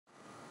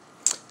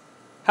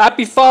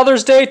Happy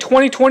Father's Day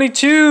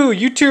 2022,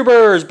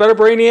 YouTubers, Better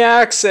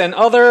Brainiacs, and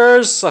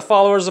others,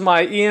 followers of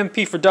my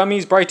EMP for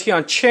Dummies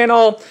Brighteon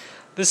channel.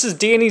 This is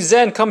Danny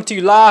Zen coming to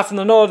you live from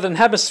the Northern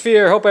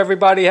Hemisphere. Hope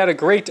everybody had a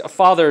great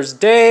Father's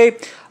Day.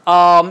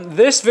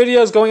 This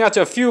video is going out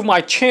to a few of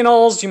my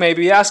channels. You may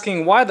be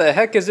asking, why the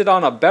heck is it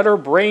on a Better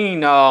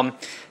Brain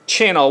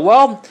channel?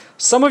 Well,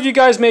 some of you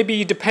guys may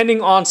be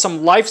depending on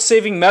some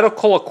life-saving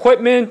medical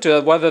equipment,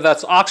 whether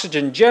that's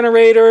oxygen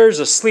generators,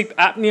 a sleep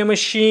apnea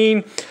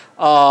machine,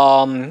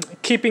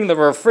 keeping the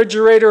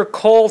refrigerator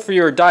cold for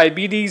your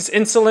diabetes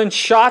insulin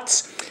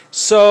shots.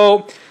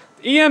 So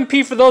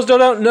EMP, for those that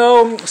don't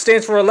know,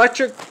 stands for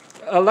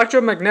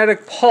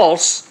electromagnetic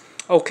pulse.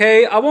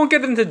 Okay, I won't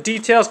get into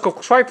details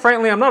because quite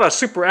frankly I'm not a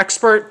super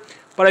expert,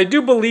 but I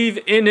do believe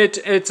in it.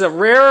 It's a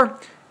rare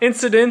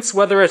incidence,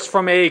 whether it's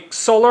from a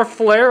solar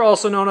flare,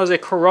 also known as a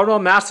coronal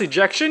mass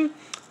ejection,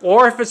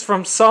 or if it's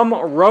from some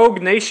rogue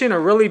nation, a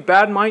really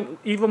bad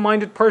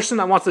evil-minded person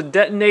that wants to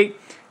detonate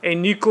a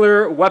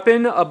nuclear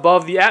weapon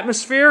above the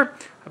atmosphere.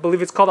 I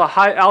believe it's called a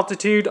high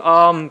altitude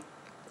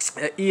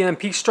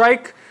EMP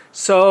strike.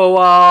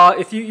 So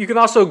if you can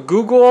also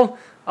Google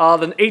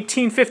the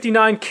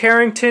 1859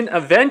 Carrington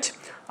event.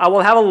 I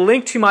will have a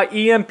link to my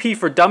EMP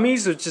for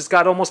Dummies, which has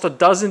got almost a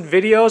dozen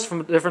videos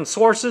from different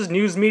sources,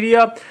 news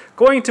media,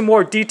 going into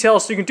more detail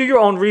so you can do your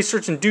own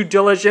research and due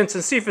diligence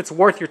and see if it's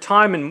worth your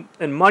time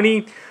and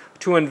money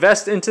to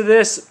invest into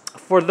this.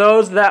 For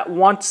those that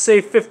want to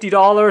save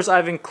 $50,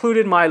 I've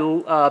included my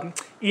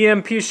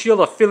EMP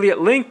Shield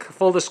affiliate link.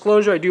 Full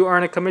disclosure, I do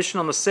earn a commission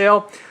on the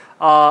sale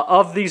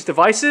of these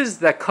devices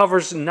that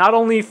covers not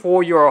only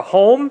for your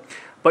home,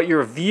 but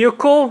your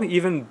vehicle,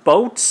 even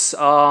boats,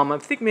 I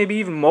think maybe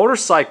even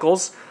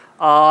motorcycles,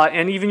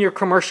 and even your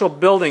commercial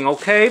building,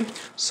 okay?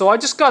 So I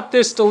just got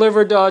this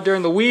delivered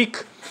during the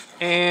week,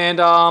 and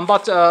I'm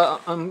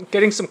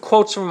getting some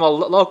quotes from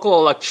local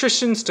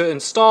electricians to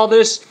install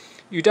this.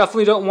 You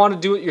definitely don't want to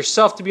do it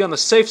yourself to be on the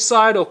safe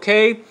side,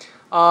 okay?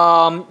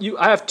 I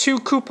have two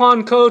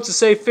coupon codes to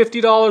save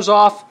 $50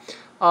 off.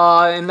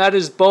 And that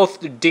is both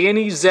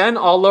Danny Zen,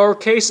 all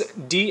lowercase,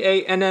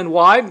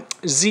 D-A-N-N-Y,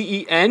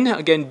 Z-E-N,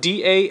 again,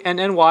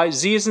 D-A-N-N-Y,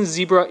 Z as in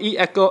zebra, E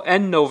echo,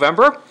 N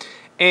November,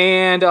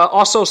 and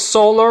also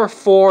Solar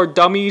for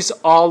Dummies,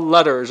 all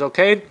letters,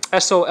 okay,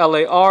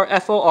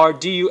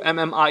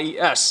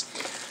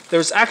 S-O-L-A-R-F-O-R-D-U-M-M-I-E-S.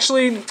 There's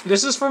actually,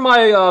 this is for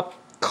my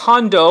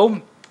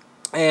condo,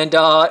 and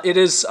it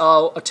is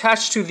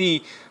attached to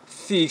the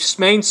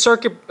main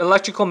circuit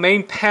electrical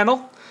main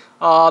panel.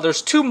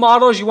 There's two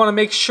models. You want to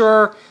make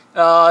sure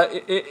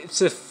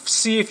to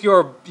see if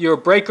your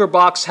breaker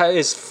box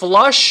is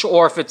flush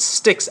or if it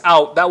sticks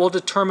out. That will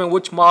determine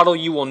which model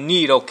you will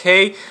need,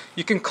 okay?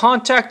 You can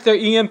contact their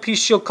EMP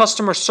Shield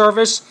customer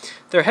service.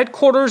 Their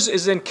headquarters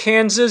is in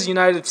Kansas,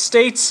 United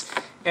States,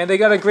 and they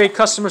got a great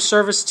customer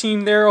service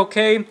team there,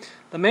 okay?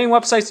 The main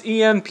website's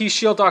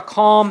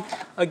empshield.com.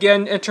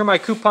 Again, enter my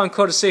coupon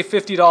code to save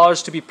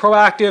 $50 to be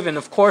proactive, and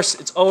of course,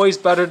 it's always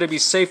better to be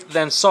safe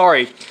than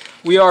sorry.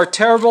 We are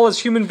terrible as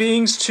human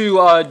beings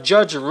to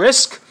judge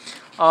risk.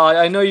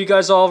 I know you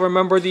guys all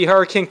remember the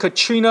Hurricane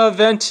Katrina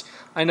event.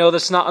 I know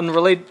that's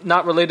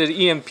not related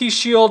to EMP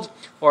Shield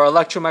or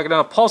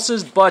electromagnetic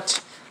pulses,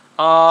 but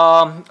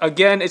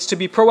again, it's to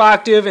be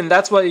proactive, and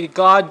that's why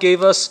God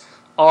gave us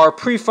our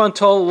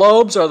prefrontal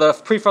lobes, or the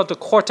prefrontal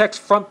cortex,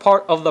 front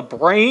part of the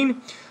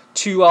brain,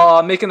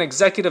 to make an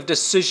executive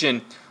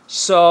decision.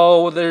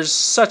 So there's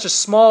such a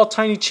small,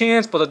 tiny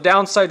chance, but the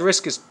downside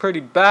risk is pretty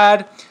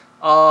bad.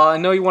 I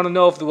know you want to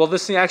know if will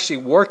this thing actually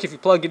work if you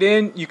plug it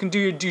in. You can do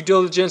your due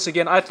diligence.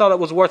 Again, I thought it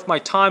was worth my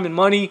time and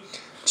money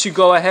to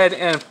go ahead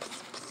and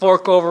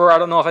fork over, I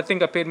don't know, if I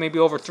think I paid maybe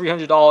over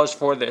 $300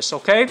 for this,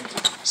 okay?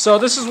 So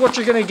this is what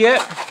you're going to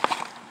get.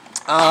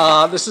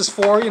 This is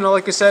for,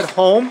 like I said,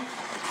 home,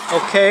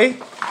 okay?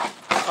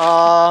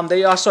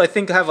 They also, I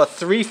think, have a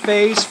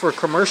 3-phase for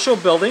commercial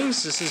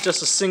buildings. This is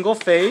just a single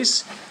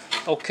phase,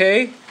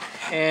 okay?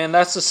 And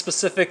that's a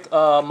specific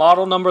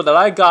model number that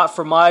I got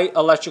for my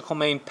electrical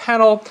main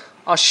panel.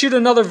 I'll shoot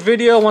another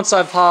video once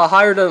I've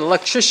hired an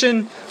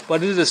electrician,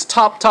 but it is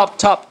top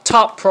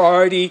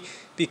priority,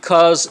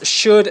 because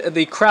should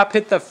the crap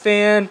hit the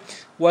fan,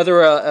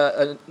 whether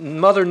a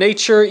Mother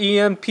Nature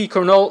EMP,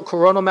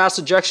 coronal mass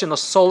ejection, a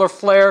solar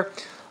flare,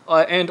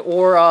 and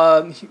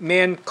or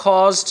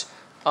man-caused,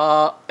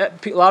 a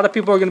lot of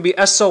people are going to be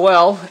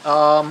SOL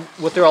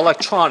with their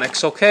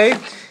electronics, okay?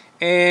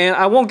 And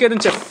I won't get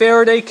into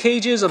Faraday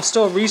cages. I'm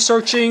still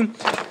researching,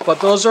 but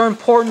those are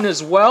important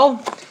as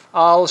well.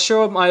 I'll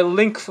show my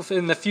link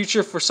in the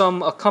future for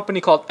a company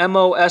called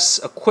MOS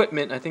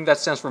Equipment. I think that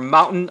stands for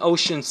Mountain,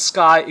 Ocean,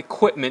 Sky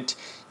Equipment.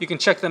 You can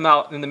check them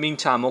out in the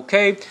meantime,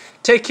 okay?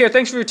 Take care.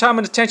 Thanks for your time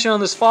and attention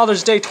on this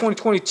Father's Day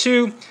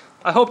 2022.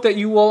 I hope that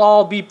you will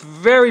all be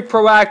very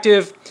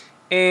proactive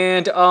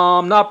and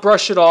not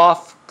brush it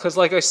off, because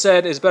like I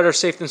said, it's better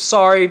safe than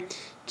sorry.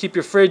 Keep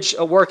your fridge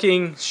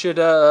working should,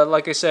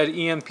 like I said,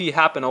 EMP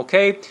happen,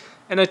 okay?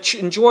 And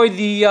enjoy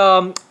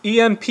the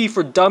EMP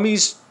for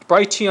Dummies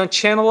Brighteon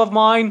channel of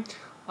mine.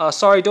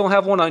 Sorry I don't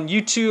have one on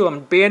YouTube. I'm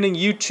banning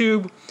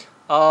YouTube.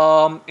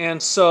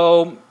 And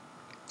so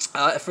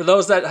for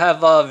those that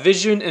have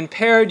vision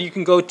impaired, you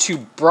can go to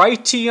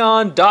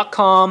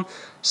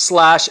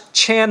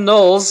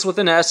brighteon.com/channels with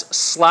an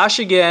S /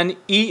 again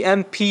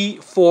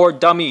EMP for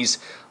dummies.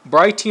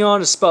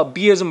 Brighteon is spelled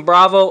B as in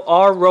Bravo,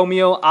 R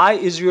Romeo, I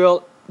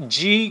Israel,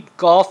 G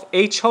Golf,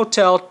 H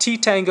Hotel, T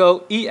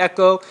Tango, E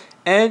Echo,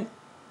 N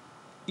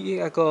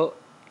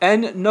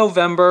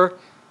November.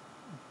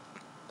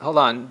 Hold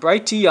on,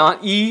 Brighteon,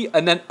 E,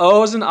 and then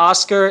O as in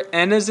Oscar,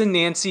 N as in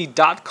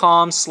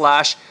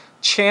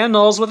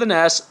Nancy.com/channels with an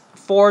S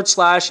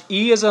 /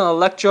 E as in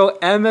electro,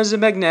 M as in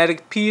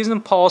magnetic, P as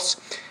in pulse,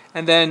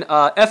 and then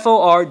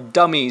FOR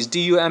dummies,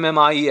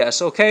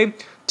 DUMMIES. Okay,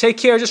 take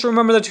care. Just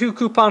remember the 2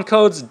 coupon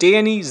codes: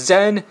 Danny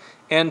Zen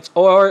and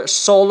or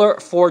Solar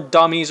for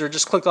dummies, or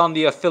just click on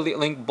the affiliate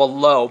link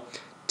below.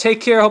 Take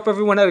care. Hope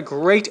everyone had a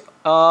great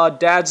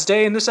Dad's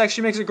Day, and this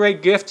actually makes a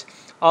great gift,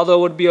 although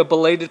it would be a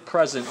belated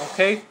present.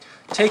 Okay,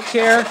 take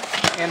care.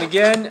 And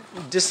again,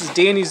 this is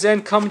Danny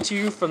Zen coming to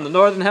you from the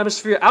Northern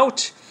Hemisphere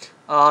out.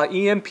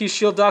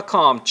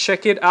 EMPShield.com.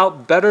 Check it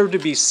out. Better to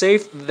be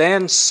safe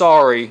than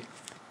sorry.